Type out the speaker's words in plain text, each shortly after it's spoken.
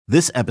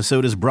This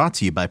episode is brought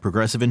to you by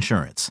Progressive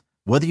Insurance.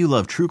 Whether you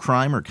love true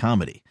crime or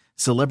comedy,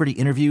 celebrity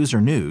interviews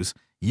or news,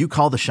 you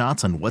call the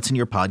shots on what's in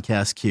your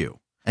podcast queue.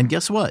 And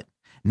guess what?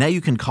 Now you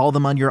can call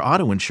them on your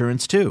auto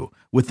insurance too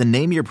with the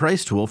Name Your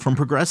Price tool from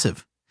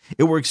Progressive.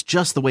 It works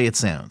just the way it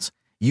sounds.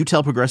 You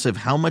tell Progressive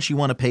how much you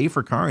want to pay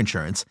for car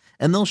insurance,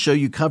 and they'll show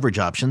you coverage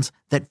options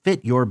that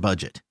fit your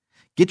budget.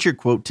 Get your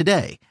quote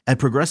today at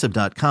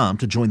Progressive.com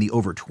to join the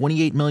over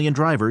 28 million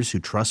drivers who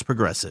trust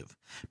Progressive.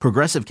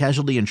 Progressive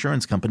Casualty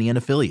Insurance Company and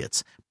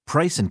Affiliates.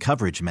 Price and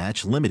coverage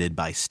match limited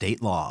by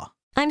state law.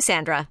 I'm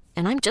Sandra,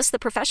 and I'm just the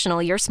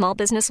professional your small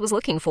business was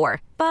looking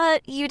for.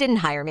 But you didn't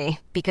hire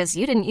me because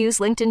you didn't use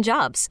LinkedIn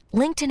Jobs.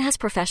 LinkedIn has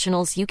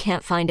professionals you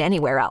can't find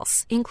anywhere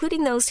else,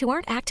 including those who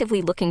aren't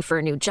actively looking for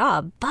a new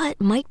job, but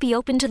might be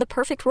open to the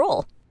perfect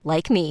role,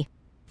 like me.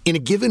 In a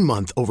given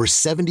month, over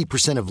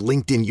 70% of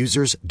LinkedIn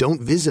users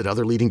don't visit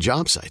other leading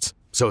job sites.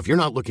 So if you're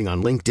not looking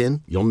on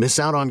LinkedIn, you'll miss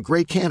out on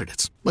great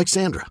candidates like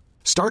Sandra.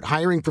 Start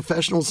hiring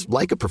professionals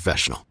like a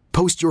professional.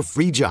 Post your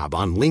free job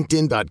on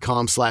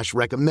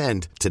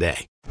linkedin.com/recommend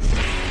today.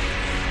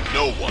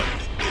 No one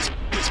is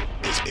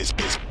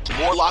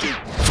more locked in.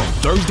 From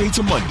Thursday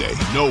to Monday,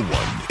 no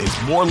one is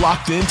more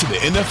locked into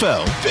the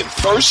NFL than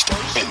First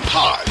and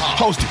Pod.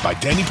 Hosted by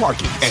Danny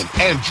Parkins and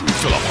Andrew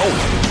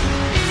Filipponi.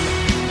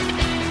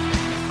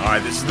 All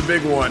right, this is the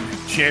big one.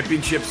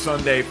 Championship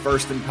Sunday,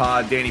 First and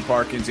Pod, Danny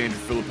Parkins, Andrew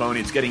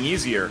Filipponi. It's getting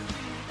easier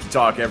to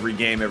talk every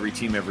game, every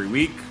team, every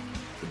week.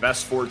 The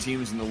best four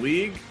teams in the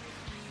league.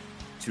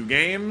 2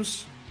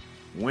 games.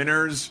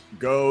 Winners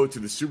go to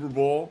the Super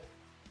Bowl.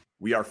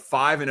 We are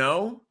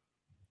 5-0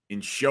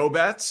 in show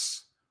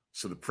bets,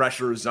 so the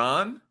pressure is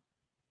on.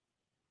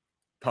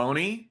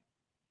 Pony,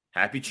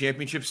 happy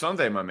Championship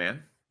Sunday, my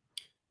man.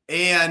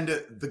 And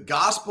the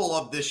gospel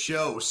of this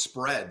show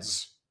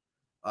spreads.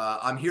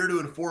 I'm here to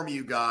inform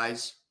you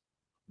guys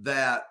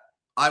that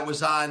I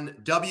was on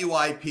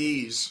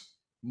WIP's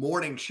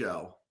morning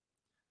show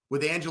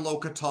with Angelo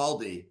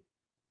Cataldi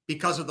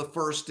because of the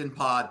First and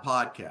Pod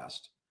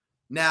podcast.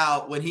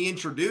 Now, when he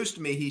introduced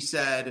me, he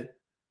said,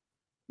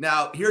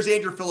 now here's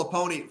Andrew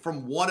Filipponi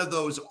from one of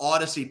those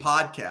Odyssey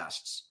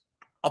podcasts.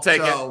 I'll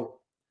take it. So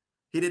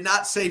he did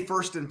not say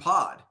First and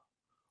Pod.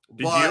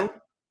 Did you?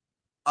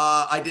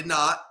 I did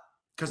not,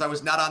 because I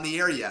was not on the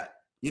air yet.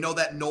 You know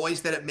that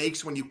noise that it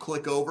makes when you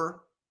click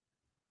over?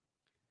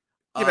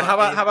 Yeah, but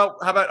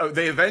how about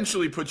they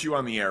eventually put you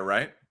on the air,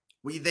 right?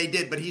 They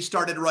did, but he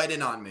started right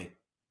in on me.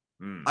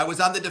 I was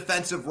on the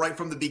defensive right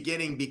from the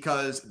beginning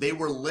because they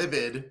were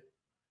livid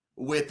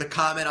with the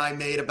comment I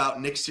made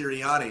about Nick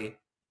Sirianni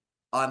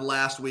on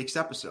last week's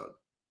episode.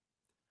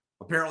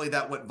 Apparently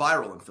that went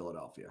viral in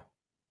Philadelphia.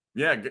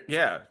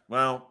 Yeah.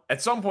 Well,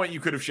 at some point you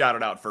could have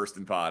shouted out First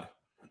and Pod.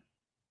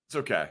 It's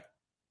okay.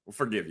 We'll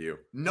forgive you.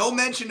 No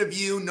mention of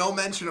you, no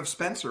mention of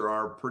Spencer,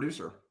 our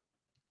producer.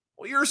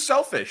 Well, you're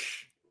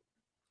selfish.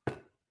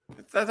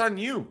 That's on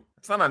you.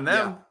 It's not on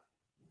them. Yeah.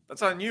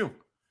 That's on you.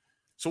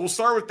 So we'll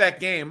start with that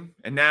game,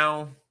 and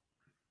now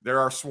they're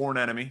our sworn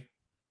enemy.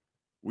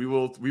 We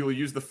will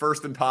use the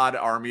First and Pod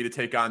army to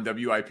take on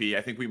WIP.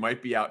 I think we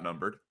might be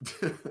outnumbered.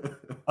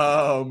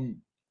 I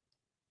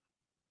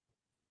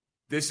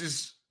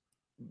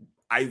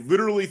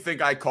literally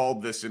think I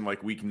called this in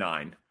like week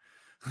 9.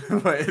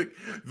 Like,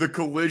 the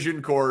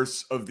collision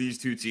course of these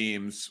two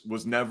teams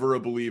was never a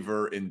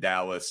believer in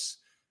Dallas.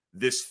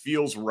 This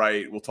feels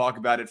right. We'll talk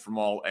about it from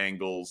all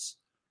angles,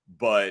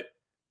 but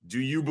do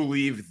you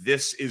believe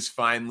this is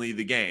finally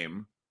the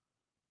game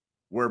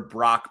where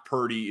Brock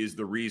Purdy is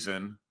the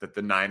reason that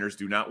the Niners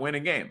do not win a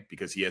game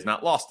because he has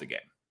not lost a game?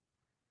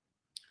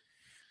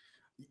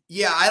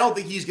 Yeah, I don't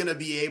think he's going to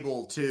be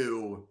able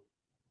to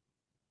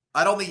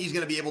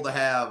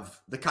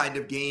have the kind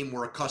of game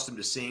we're accustomed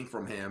to seeing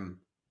from him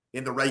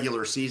in the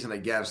regular season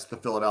against the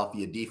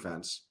Philadelphia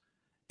defense.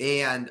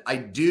 And I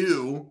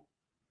do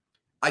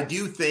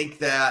think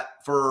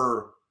that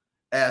for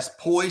as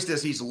poised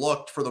as he's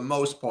looked for the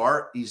most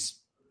part, he's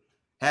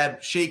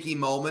had shaky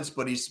moments,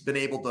 but he's been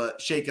able to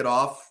shake it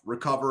off,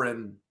 recover,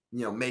 and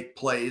make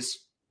plays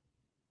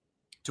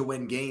to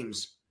win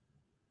games.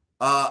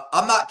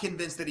 I'm not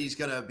convinced that he's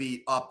going to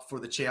be up for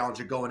the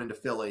challenge of going into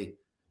Philly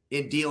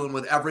in dealing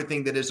with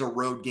everything that is a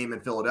road game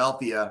in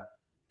Philadelphia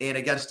and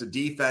against a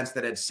defense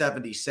that had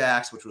 70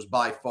 sacks, which was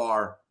by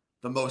far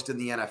the most in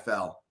the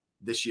NFL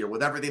this year,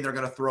 with everything they're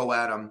going to throw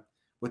at him,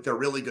 with their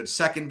really good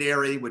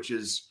secondary, which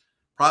is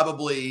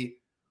probably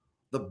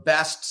the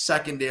best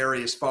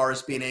secondary as far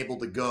as being able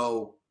to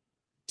go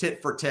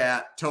tit for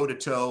tat,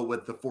 toe-to-toe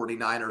with the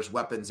 49ers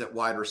weapons at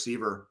wide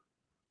receiver.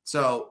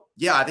 So,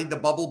 yeah, I think the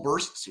bubble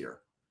bursts here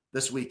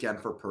this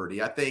weekend for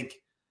Purdy. I think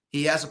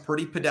he has a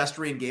pretty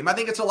pedestrian game. I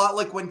think it's a lot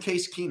like when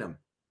Case Keenum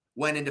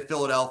went into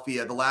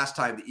Philadelphia the last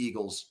time the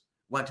Eagles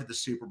went to the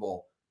Super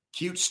Bowl.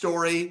 Cute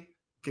story.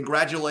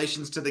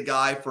 Congratulations to the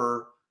guy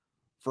for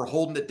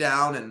holding it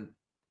down and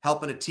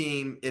helping a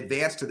team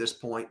advance to this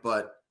point.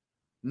 But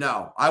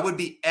no, I would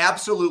be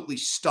absolutely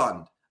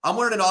stunned. I'm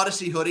wearing an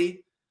Odyssey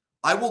hoodie.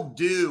 I will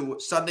do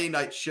Sunday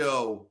night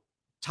show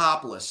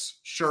topless,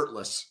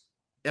 shirtless,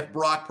 if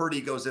Brock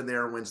Purdy goes in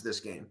there and wins this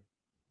game.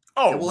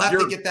 Oh, and we'll have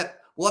to get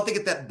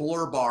that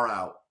blur bar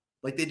out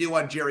like they do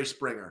on Jerry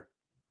Springer.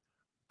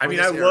 I mean,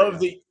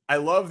 I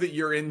love that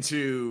you're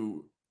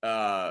into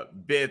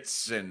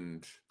bits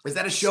and. Is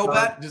that a show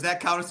bet? Does that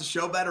count as a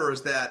show bet, or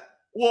is that?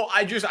 Well,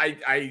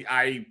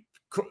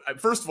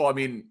 first of all, I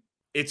mean,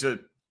 it's a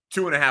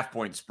 2.5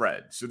 point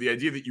spread. So the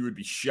idea that you would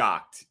be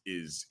shocked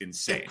is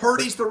insane. If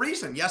Purdy's the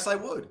reason, yes, I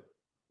would.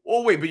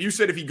 Well, wait, but you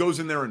said if he goes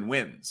in there and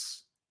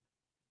wins.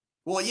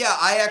 Well, yeah,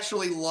 I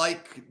actually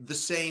like the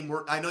same.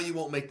 I know you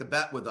won't make the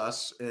bet with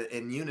us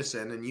in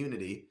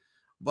unity,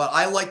 but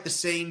I like the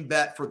same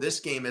bet for this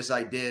game as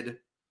I did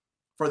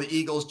for the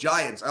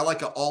Eagles-Giants. I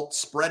like an alt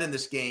spread in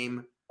this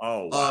game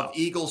of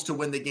Eagles to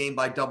win the game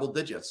by double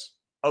digits.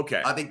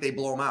 Okay. I think they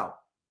blow them out.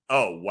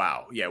 Oh,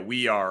 wow. Yeah,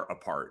 we are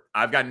apart.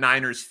 I've got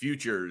Niners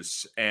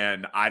futures,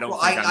 and I don't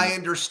I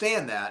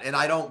understand that, and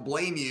I don't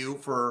blame you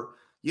for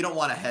 – you don't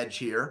want to hedge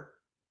here.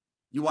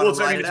 You want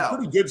to ride it out. It's a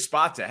pretty good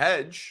spot to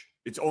hedge.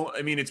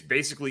 It's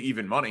basically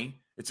even money.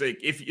 It's like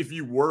if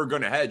you were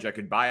going to hedge, I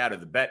could buy out of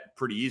the bet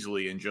pretty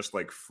easily and just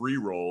like free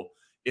roll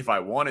if I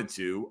wanted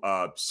to.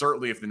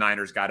 Certainly if the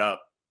Niners got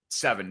up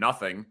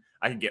 7-0,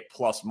 I could get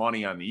plus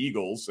money on the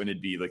Eagles and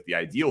it'd be like the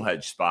ideal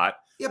hedge spot.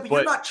 Yeah, but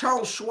you're not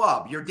Charles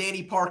Schwab. You're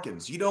Danny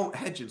Parkins. You don't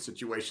hedge in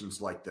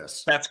situations like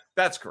this.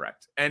 That's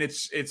correct. And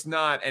it's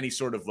not any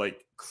sort of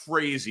like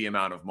crazy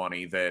amount of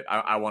money that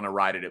I want to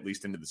ride it at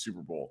least into the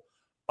Super Bowl.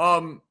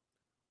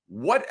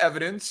 What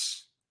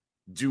evidence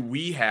do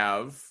we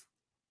have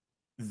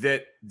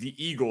that the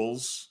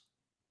Eagles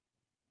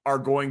are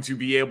going to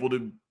be able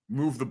to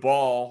move the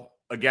ball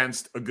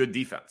against a good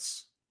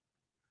defense?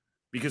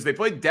 Because they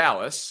played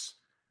Dallas,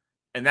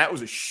 and that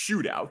was a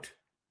shootout.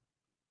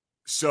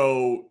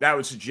 So that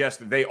would suggest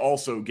that they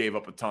also gave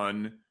up a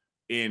ton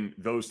in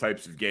those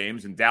types of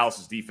games, and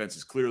Dallas's defense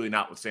is clearly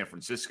not what San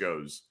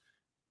Francisco's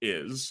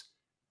is.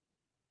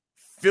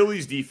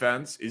 Philly's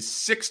defense is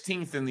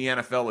 16th in the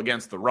NFL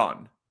against the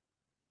run.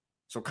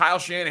 So Kyle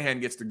Shanahan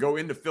gets to go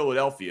into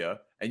Philadelphia,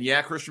 and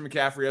yeah, Christian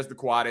McCaffrey has the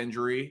quad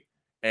injury,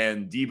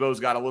 and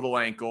Debo's got a little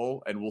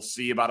ankle, and we'll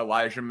see about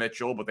Elijah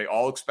Mitchell, but they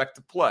all expect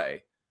to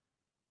play.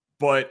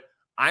 But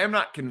I am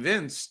not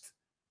convinced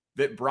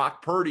that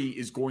Brock Purdy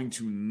is going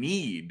to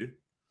need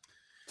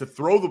to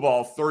throw the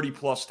ball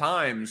 30-plus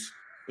times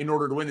in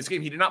order to win this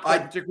game. He did not play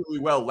particularly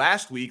well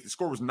last week. The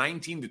score was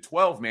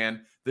 19-12,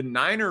 man. The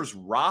Niners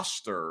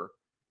roster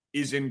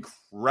is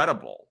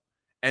incredible.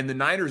 And the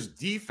Niners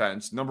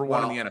defense, number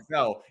one in the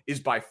NFL, is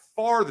by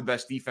far the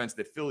best defense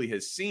that Philly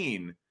has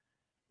seen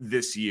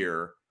this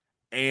year.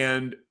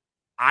 And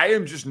I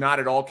am just not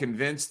at all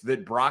convinced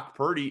that Brock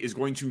Purdy is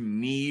going to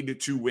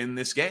need to win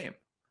this game.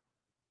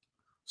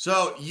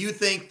 So you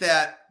think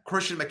that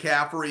Christian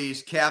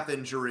McCaffrey's calf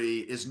injury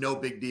is no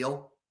big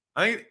deal?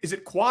 Is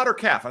it quad or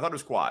calf? I thought it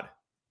was quad.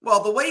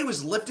 Well, the way he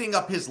was lifting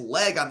up his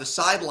leg on the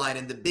sideline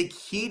and the big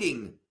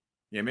heating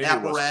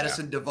apparatus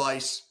and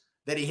device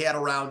that he had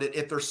around it.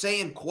 If they're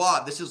saying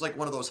quad, this is like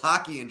one of those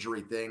hockey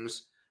injury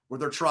things where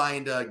they're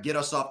trying to get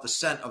us off the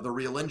scent of the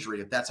real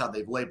injury, if that's how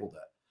they've labeled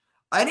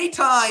it.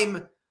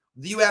 Anytime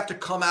you have to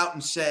come out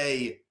and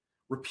say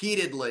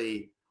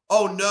repeatedly,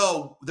 oh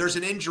no, there's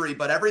an injury,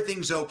 but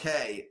everything's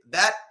okay,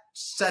 that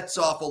sets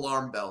off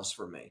alarm bells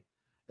for me,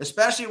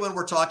 especially when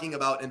we're talking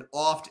about an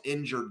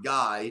oft-injured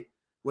guy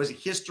who has a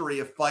history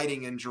of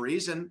fighting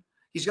injuries, and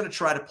he's going to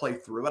try to play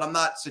through it. I'm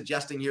not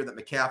suggesting here that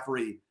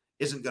McCaffrey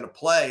isn't going to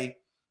play.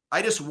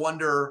 I just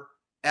wonder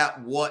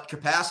at what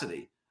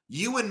capacity.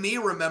 You and me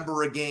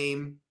remember a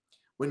game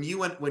when you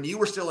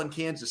were still in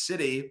Kansas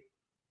City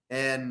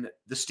and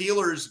the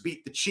Steelers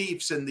beat the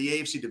Chiefs in the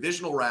AFC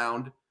divisional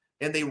round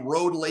and they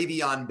rode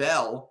Le'Veon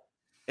Bell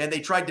and they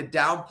tried to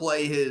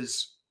downplay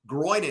his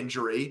groin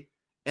injury.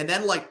 And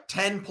then like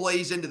 10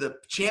 plays into the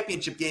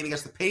championship game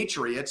against the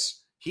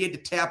Patriots, he had to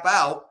tap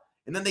out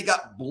and then they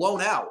got blown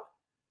out.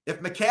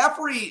 If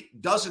McCaffrey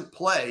doesn't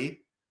play,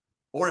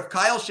 or if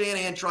Kyle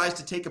Shanahan tries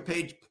to take a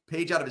page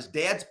out of his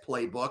dad's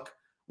playbook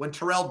when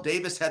Terrell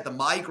Davis had the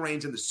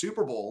migraines in the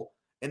Super Bowl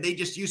and they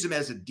just use him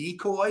as a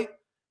decoy,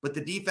 but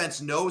the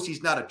defense knows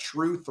he's not a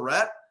true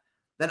threat,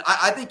 then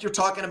I think you're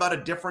talking about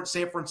a different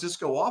San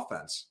Francisco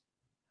offense.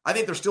 I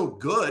think they're still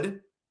good,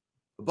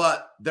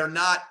 but they're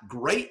not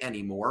great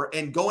anymore.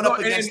 And going up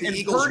against the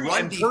Eagles'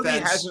 run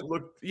defense.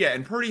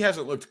 Purdy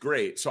hasn't looked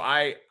great. So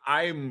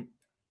I'm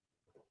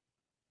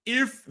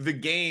if the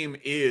game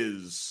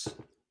is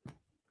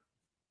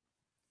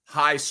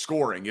high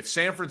scoring, if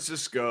San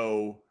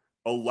Francisco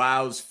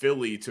allows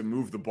Philly to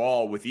move the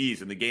ball with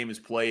ease and the game is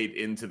played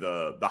into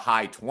the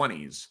high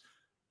 20s,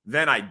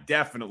 then I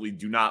definitely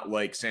do not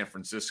like San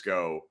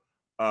Francisco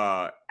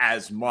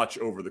as much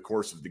over the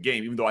course of the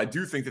game, even though I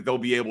do think that they'll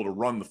be able to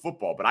run the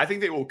football. But I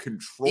think they will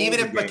control even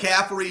the if game.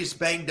 McCaffrey's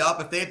banged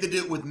up, if they have to do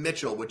it with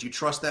Mitchell, would you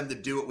trust them to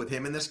do it with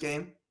him in this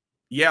game?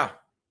 Yeah.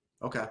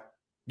 Okay.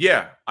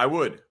 Yeah, I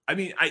would. I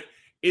mean,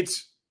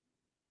 it's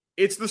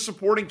the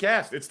supporting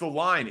cast. It's the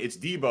line. It's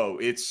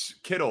Debo. It's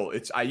Kittle.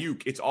 It's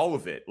Ayuk. It's all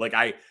of it. Like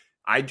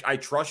I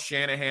trust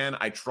Shanahan.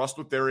 I trust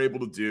what they're able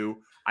to do.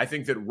 I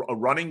think that a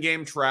running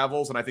game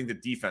travels, and I think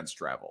that defense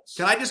travels.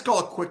 Can I just call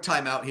a quick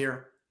timeout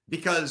here?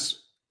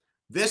 Because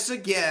this,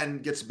 again,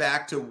 gets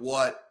back to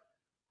what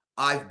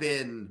I've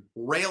been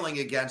railing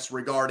against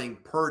regarding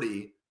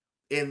Purdy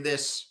in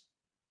this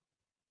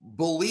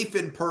belief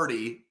in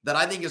Purdy that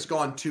I think has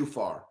gone too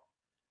far.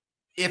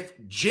 If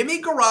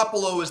Jimmy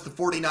Garoppolo is the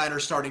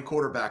 49ers starting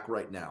quarterback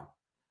right now,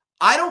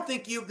 I don't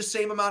think you have the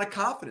same amount of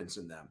confidence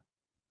in them.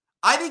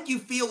 I think you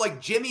feel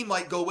like Jimmy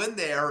might go in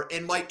there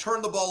and might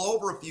turn the ball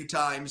over a few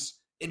times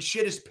and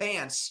shit his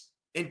pants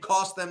and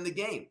cost them the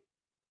game.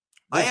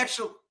 I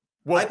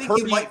think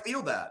Purdy, you might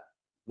feel that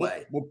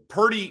way. Well,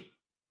 Purdy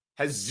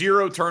has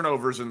 0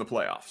 turnovers in the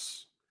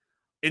playoffs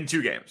in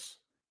 2 games.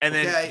 And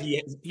then he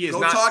is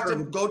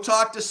go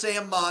talk to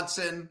Sam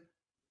Monson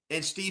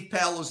and Steve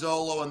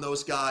Palazzolo and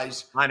those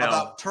guys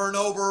about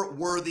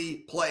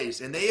turnover-worthy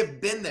plays. And they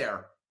have been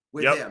there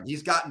with him.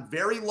 He's gotten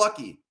very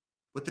lucky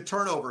with the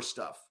turnover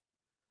stuff.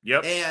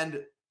 Yep.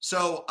 And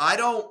so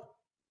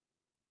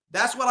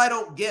that's what I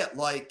don't get.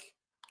 Like,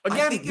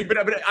 again, but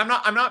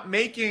I'm not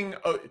making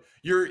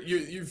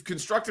you've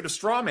constructed a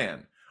straw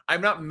man.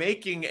 I'm not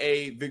making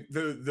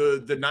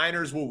the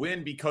Niners will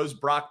win because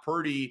Brock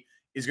Purdy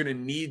is going to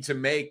need to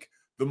make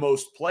the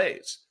most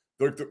plays.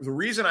 The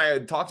reason I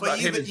had talked about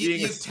him as being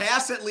you've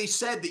tacitly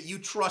said that you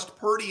trust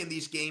Purdy in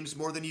these games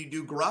more than you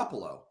do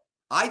Garoppolo.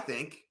 I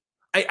think.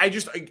 I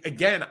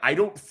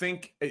don't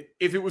think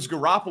if it was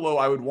Garoppolo,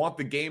 I would want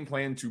the game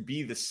plan to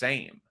be the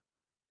same.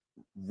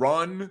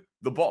 Run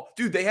the ball.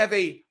 Dude, they have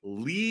a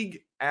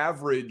league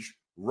average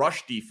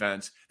rush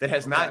defense that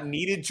has not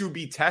needed to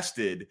be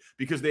tested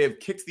because they have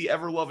kicked the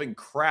ever-loving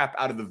crap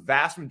out of the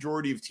vast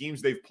majority of teams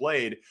they've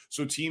played.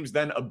 So teams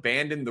then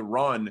abandon the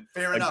run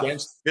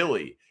against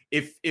Philly.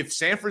 If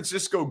San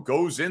Francisco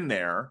goes in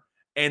there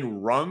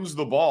and runs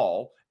the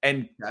ball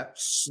and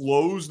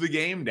slows the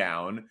game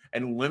down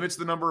and limits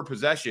the number of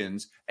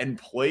possessions and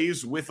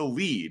plays with a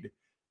lead,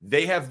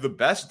 they have the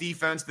best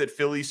defense that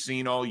Philly's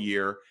seen all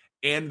year,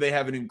 and they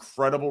have an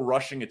incredible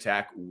rushing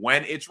attack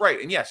when it's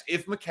right. And yes,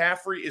 if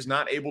McCaffrey is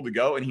not able to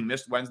go, and he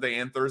missed Wednesday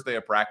and Thursday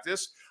of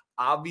practice,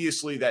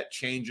 obviously that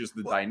changes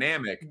the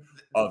dynamic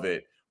of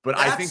it. But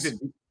I think that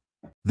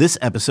this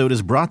episode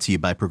is brought to you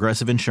by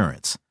Progressive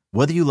Insurance.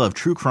 Whether you love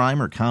true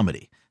crime or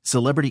comedy,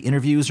 celebrity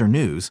interviews or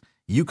news,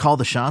 you call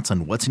the shots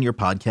on what's in your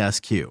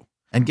podcast queue.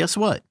 And guess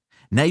what?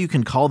 Now you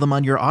can call them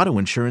on your auto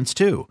insurance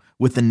too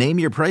with the Name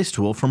Your Price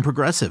tool from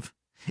Progressive.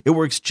 It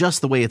works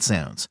just the way it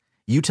sounds.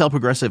 You tell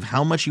Progressive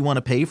how much you want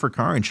to pay for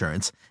car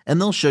insurance, and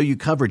they'll show you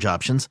coverage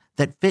options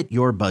that fit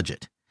your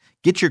budget.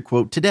 Get your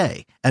quote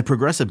today at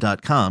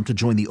Progressive.com to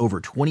join the over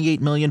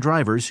 28 million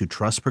drivers who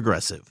trust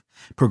Progressive.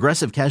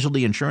 Progressive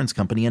Casualty Insurance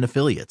Company and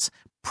Affiliates.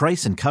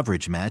 Price and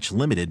coverage match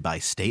limited by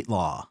state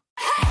law.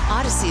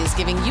 Odyssey is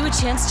giving you a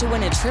chance to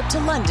win a trip to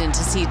London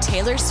to see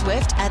Taylor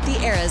Swift at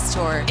the Eras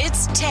Tour.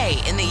 It's Tay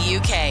in the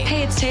UK.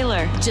 Hey, it's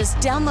Taylor. Just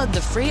download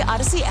the free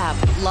Odyssey app,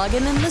 log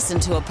in and listen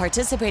to a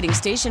participating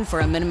station for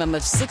a minimum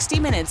of 60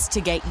 minutes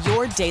to get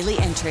your daily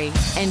entry.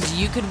 And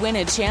you could win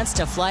a chance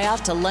to fly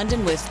off to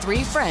London with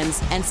 3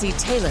 friends and see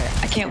Taylor.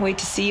 I can't wait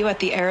to see you at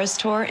the Eras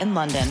Tour in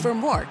London. For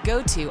more,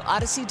 go to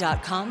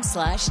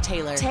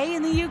odyssey.com/Taylor. Tay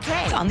in the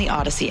UK. On the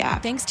Odyssey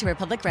app. Thanks to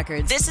Republic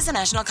Records. This is a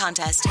national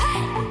contest.